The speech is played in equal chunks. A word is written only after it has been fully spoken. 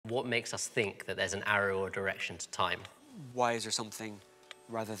What makes us think that there's an arrow or direction to time? Why is there something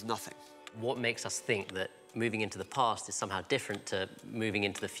rather than nothing? What makes us think that moving into the past is somehow different to moving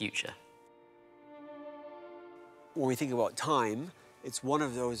into the future? When we think about time, it's one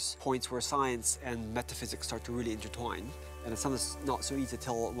of those points where science and metaphysics start to really intertwine. And it's something not so easy to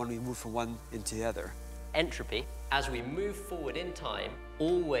tell when we move from one into the other. Entropy, as we move forward in time,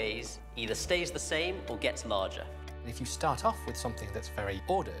 always either stays the same or gets larger. If you start off with something that's very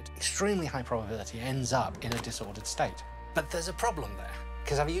ordered, extremely high probability ends up in a disordered state. But there's a problem there,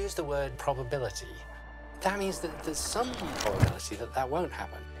 because I've used the word probability. That means that there's some probability that that won't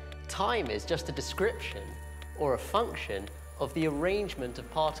happen. Time is just a description or a function of the arrangement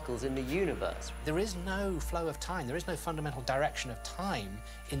of particles in the universe. There is no flow of time. There is no fundamental direction of time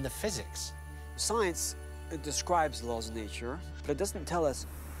in the physics. Science describes the laws of nature, but it doesn't tell us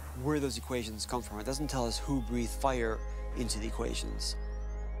where those equations come from. It doesn't tell us who breathed fire into the equations.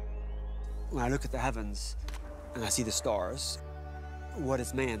 When I look at the heavens and I see the stars, what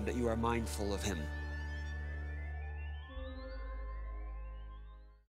is man that you are mindful of him?